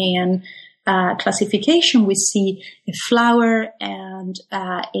for Linnaean classification. We see a flower and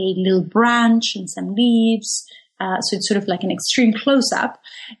a little branch and some leaves. So it's sort of like an extreme close-up.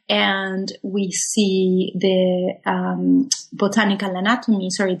 And we see the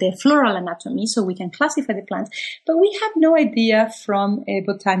the floral anatomy, so we can classify the plant. But we have no idea from a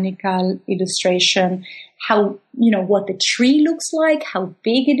botanical illustration how, what the tree looks like, how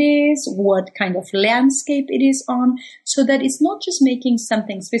big it is, what kind of landscape it is on, so that it's not just making some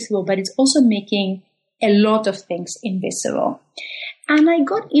things visible, but it's also making a lot of things invisible. And I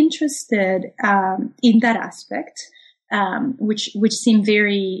got interested in that aspect, which seemed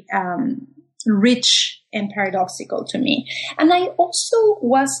very rich and paradoxical to me. And I also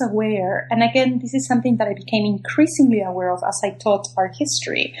was aware, and again, this is something that I became increasingly aware of as I taught art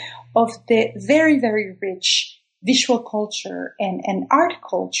history, of the very, very rich visual culture and art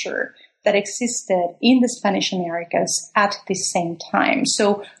culture that existed in the Spanish Americas at the same time.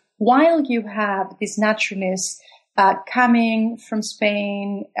 So while you have these naturalists coming from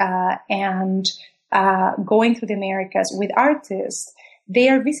Spain and going through the Americas with artists, they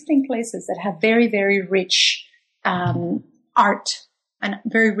are visiting places that have very, very rich art and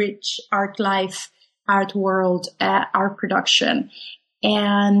very rich art life, art world, art production.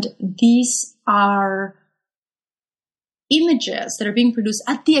 And these are images that are being produced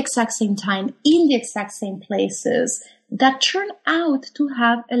at the exact same time, in the exact same places, that turn out to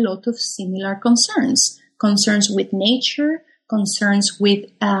have a lot of similar concerns. Concerns with nature, concerns with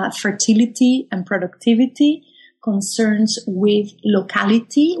fertility and productivity, concerns with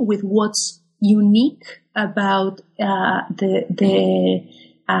locality, with what's unique about the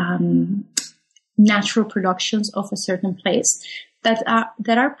natural productions of a certain place, that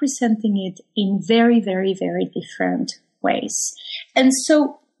are presenting it in very, very, very different ways. And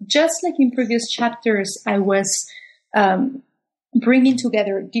so, just like in previous chapters, I was bringing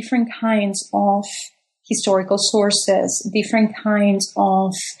together different kinds of historical sources, different kinds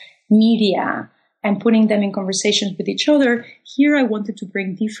of media, and putting them in conversations with each other. Here I wanted to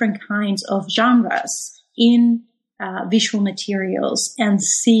bring different kinds of genres in visual materials and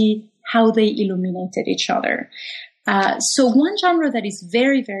see how they illuminated each other. So one genre that is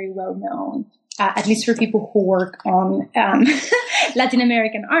very, very well known, at least for people who work on Latin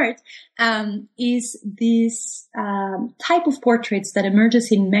American art, is this type of portraits that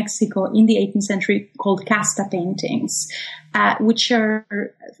emerges in Mexico in the 18th century called casta paintings, which are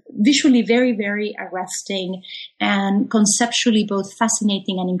visually very, very arresting and conceptually both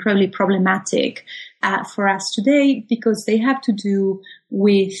fascinating and incredibly problematic for us today, because they have to do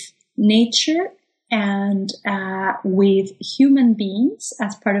with nature and with human beings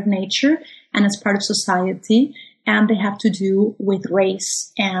as part of nature and as part of society, and they have to do with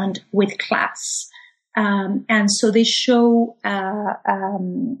race and with class. And so they show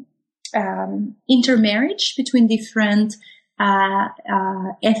intermarriage between different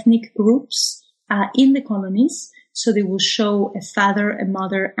ethnic groups in the colonies. So they will show a father, a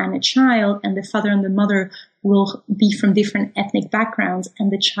mother, and a child, and the father and the mother will be from different ethnic backgrounds,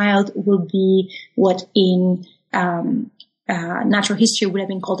 and the child will be what in natural history would have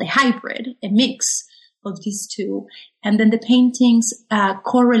been called a hybrid, a mix of these two. And then the paintings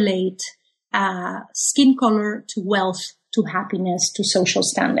correlate skin color to wealth, to happiness, to social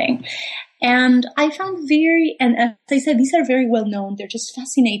standing. And I found and as I said, these are very well known. They're just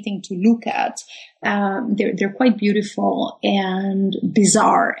fascinating to look at. They're quite beautiful and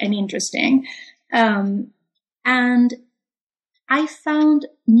bizarre and interesting. And I found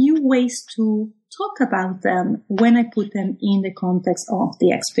new ways to talk about them when I put them in the context of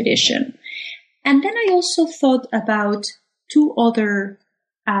the expedition. And then I also thought about two other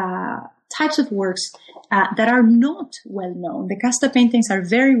types of works that are not well known. The casta paintings are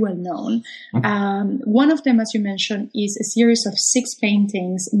very well known. One of them, as you mentioned, is a series of 6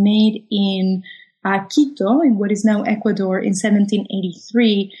 paintings made in Quito, in what is now Ecuador, in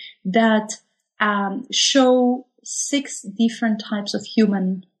 1783, that show 6 different types of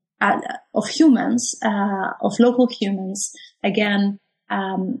local humans, again,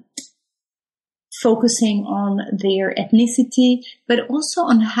 focusing on their ethnicity, but also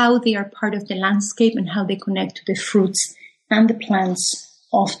on how they are part of the landscape and how they connect to the fruits and the plants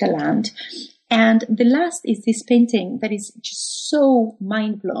of the land. And the last is this painting that is just so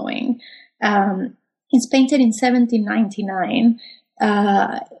mind-blowing. It's painted in 1799,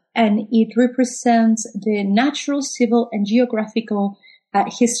 and it represents the natural, civil, and geographical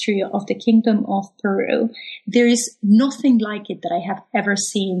history of the Kingdom of Peru. There is nothing like it that I have ever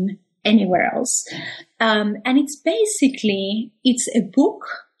seen anywhere else. And it's a book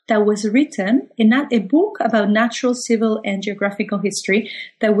that was written, a book about natural, civil, and geographical history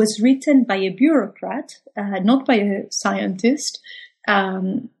that was written by a bureaucrat, not by a scientist,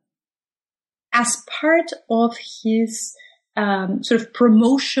 as part of his sort of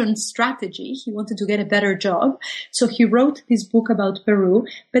promotion strategy. He wanted to get a better job. So he wrote this book about Peru,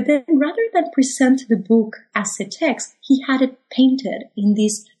 but then rather than present the book as a text, he had it painted in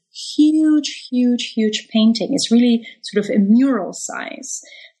this huge painting. It's really sort of a mural size,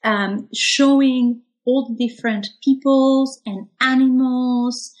 showing all the different peoples and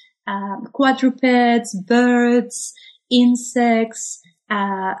animals, quadrupeds, birds, insects,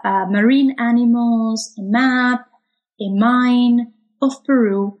 marine animals, a map, a mine of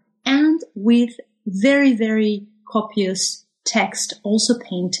Peru, and with very, very copious text also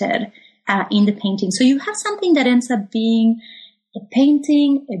painted in the painting. So you have something that ends up being a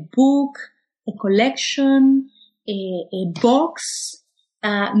painting, a book, a collection, a box.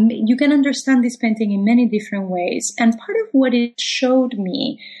 You can understand this painting in many different ways. And part of what it showed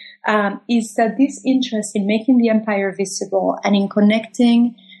me is that this interest in making the empire visible and in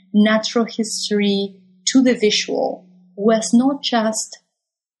connecting natural history to the visual was not just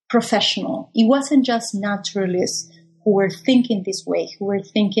professional. It wasn't just naturalists who were thinking this way, who were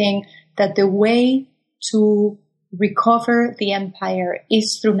thinking that the way to recover the empire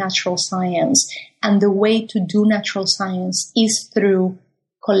is through natural science, and the way to do natural science is through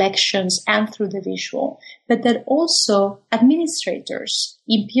collections and through the visual. But that also administrators,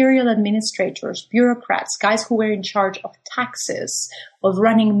 imperial administrators, bureaucrats, guys who were in charge of taxes, of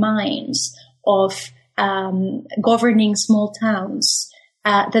running mines, of governing small towns,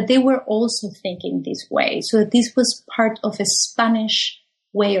 that they were also thinking this way. So that this was part of a Spanish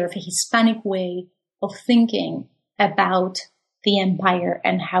way or of a Hispanic way of thinking about the empire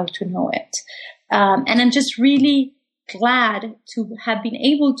and how to know it. And I'm just really glad to have been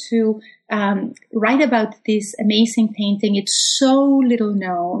able to write about this amazing painting. It's so little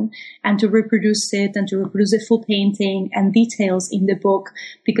known, and to reproduce it and to reproduce the full painting and details in the book,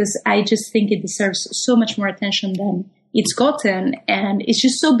 because I just think it deserves so much more attention than it's gotten. And it's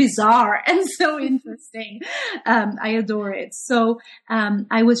just so bizarre and so interesting. I adore it. So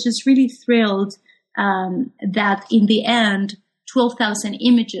I was just really thrilled that in the end, 12,000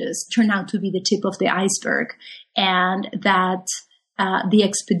 images turn out to be the tip of the iceberg, and that the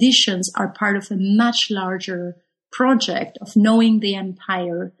expeditions are part of a much larger project of knowing the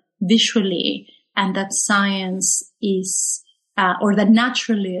empire visually, and that science is, or that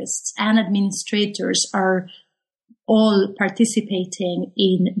naturalists and administrators are all participating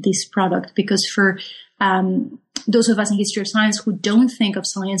in this product. Because for those of us in history of science who don't think of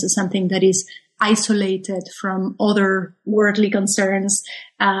science as something that is isolated from other worldly concerns,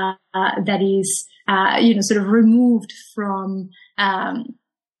 that is, sort of removed from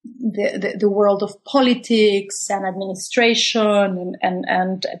the world of politics and administration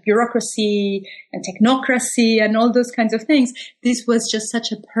and bureaucracy and technocracy and all those kinds of things. This was just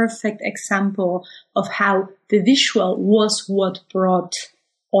such a perfect example of how the visual was what brought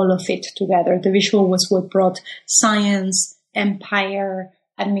all of it together. The visual was what brought science, empire,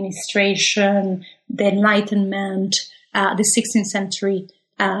 administration, the Enlightenment, the 16th century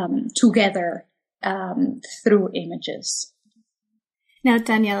together through images. Now,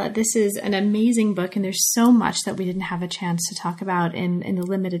 Daniela, this is an amazing book, and there's so much that we didn't have a chance to talk about in the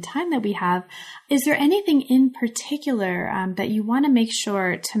limited time that we have. Is there anything in particular that you want to make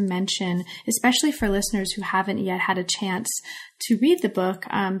sure to mention, especially for listeners who haven't yet had a chance to read the book,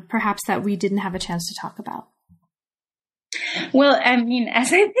 perhaps that we didn't have a chance to talk about? Well, I mean,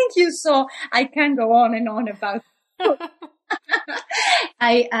 as I think you saw, I can go on and on about.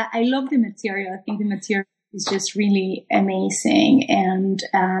 I love the material. I think the material is just really amazing, and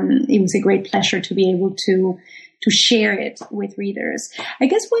it was a great pleasure to be able to share it with readers. I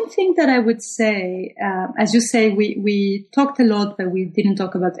guess one thing that I would say, as you say, we talked a lot, but we didn't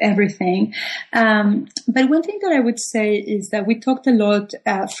talk about everything. But one thing that I would say is that we talked a lot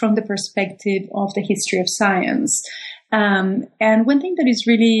from the perspective of the history of science. And one thing that is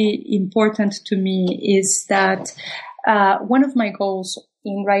really important to me is that one of my goals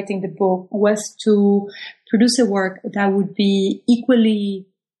in writing the book was to produce a work that would be equally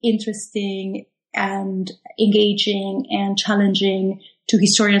interesting and engaging and challenging to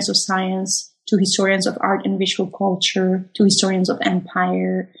historians of science, to historians of art and visual culture, to historians of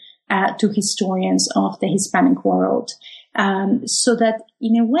empire, to historians of the Hispanic world. So that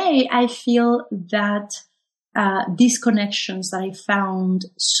in a way, I feel that these connections that I found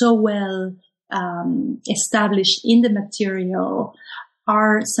so well established in the material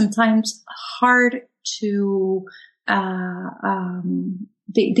are sometimes hard to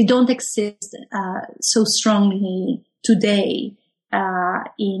they don't exist so strongly today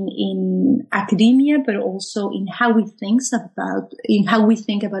in academia, but also in how we think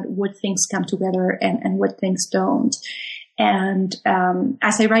about what things come together and what things don't. And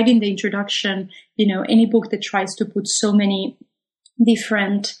as I write in the introduction, any book that tries to put so many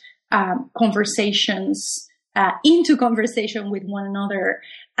different conversations into conversation with one another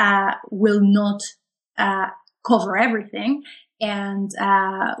will not cover everything and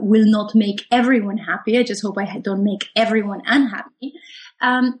will not make everyone happy. I just hope I don't make everyone unhappy.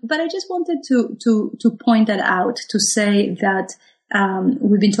 But I just wanted to point that out, to say that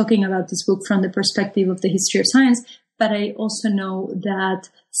we've been talking about this book from the perspective of the history of science, but I also know that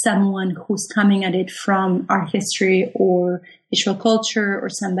someone who's coming at it from art history or visual culture, or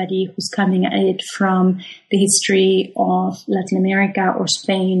somebody who's coming at it from the history of Latin America or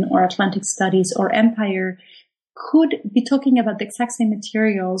Spain or Atlantic studies or empire, could be talking about the exact same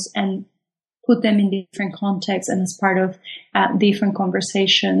materials and put them in different contexts and as part of different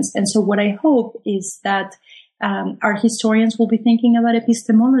conversations. And so what I hope is that our historians will be thinking about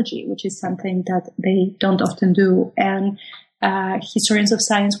epistemology, which is something that they don't often do. And historians of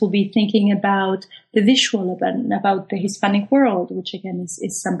science will be thinking about the visual, about the Hispanic world, which again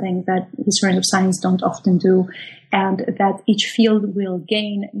is something that historians of science don't often do. And that each field will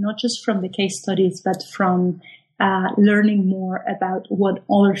gain not just from the case studies, but from learning more about what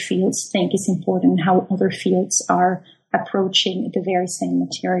other fields think is important, how other fields are approaching the very same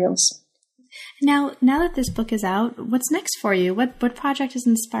materials. Now that this book is out, what's next for you? What project is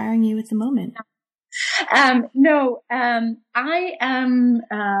inspiring you at the moment? I am,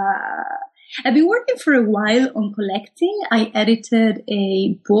 I've been working for a while on collecting. I edited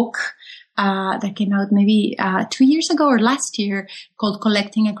a book that came out maybe 2 years ago or last year, called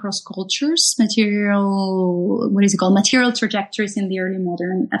Collecting Across Cultures, Material Trajectories in the Early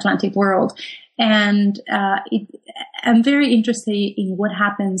Modern Atlantic World. And I'm very interested in what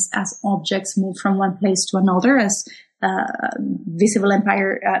happens as objects move from one place to another, as Visible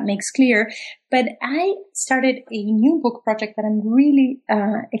Empire makes clear. But I started a new book project that I'm really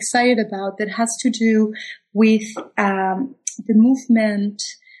excited about, that has to do with the movement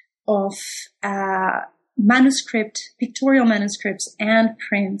of pictorial manuscripts and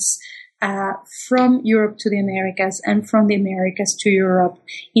prints from Europe to the Americas and from the Americas to Europe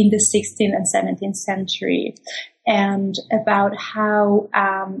in the 16th and 17th century, and about how,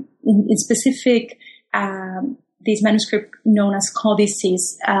 in specific, these manuscripts known as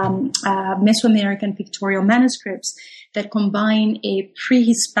codices, Mesoamerican pictorial manuscripts that combine a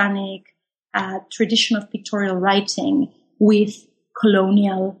pre-Hispanic tradition of pictorial writing with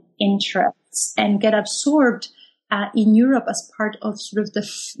colonial interests and get absorbed in Europe as part of sort of the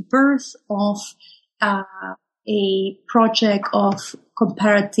birth of a project of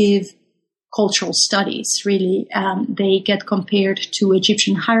comparative cultural studies, really. They get compared to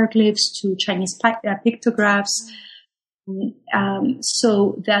Egyptian hieroglyphs, to Chinese pictographs,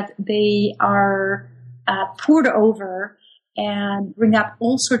 so that they are poured over and bring up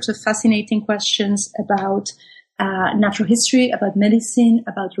all sorts of fascinating questions about natural history, about medicine,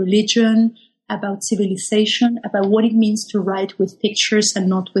 about religion, about civilization, about what it means to write with pictures and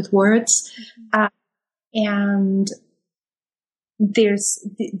not with words. And there's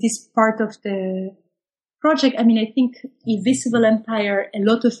this part of the project. I mean, I think in Visible Empire, a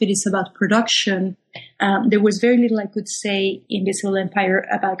lot of it is about production. There was very little I could say in Visible Empire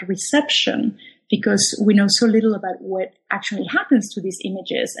about reception, because we know so little about what actually happens to these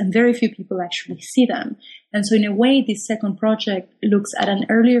images, and very few people actually see them. And so in a way, this second project looks at an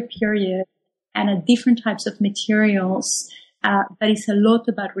earlier period and at different types of materials, but it's a lot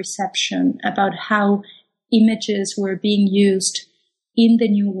about reception, about how images were being used in the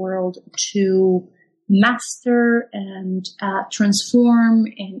New World to master and transform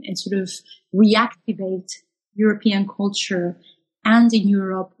and sort of reactivate European culture, and in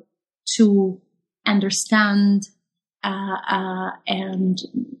Europe to understand and,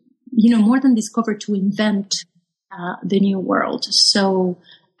 more than discover, to invent the New World. So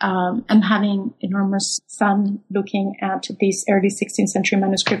I'm having enormous fun looking at these early 16th century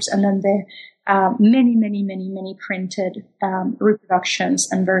manuscripts, and then the many printed reproductions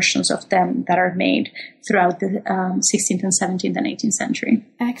and versions of them that are made throughout the 16th and 17th and 18th century.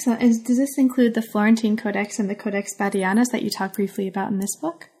 Excellent. Does this include the Florentine Codex and the Codex Badianus that you talk briefly about in this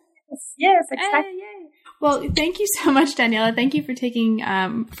book? Yes, exactly. Yay. Well, thank you so much, Daniela. Thank you for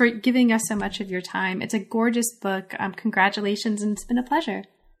for giving us so much of your time. It's a gorgeous book. Congratulations, and it's been a pleasure.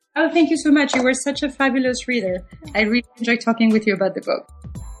 Oh, thank you so much. You were such a fabulous reader. I really enjoyed talking with you about the book.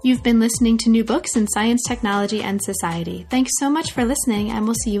 You've been listening to New Books in Science, Technology, and Society. Thanks so much for listening, and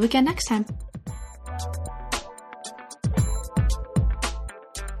we'll see you again next time.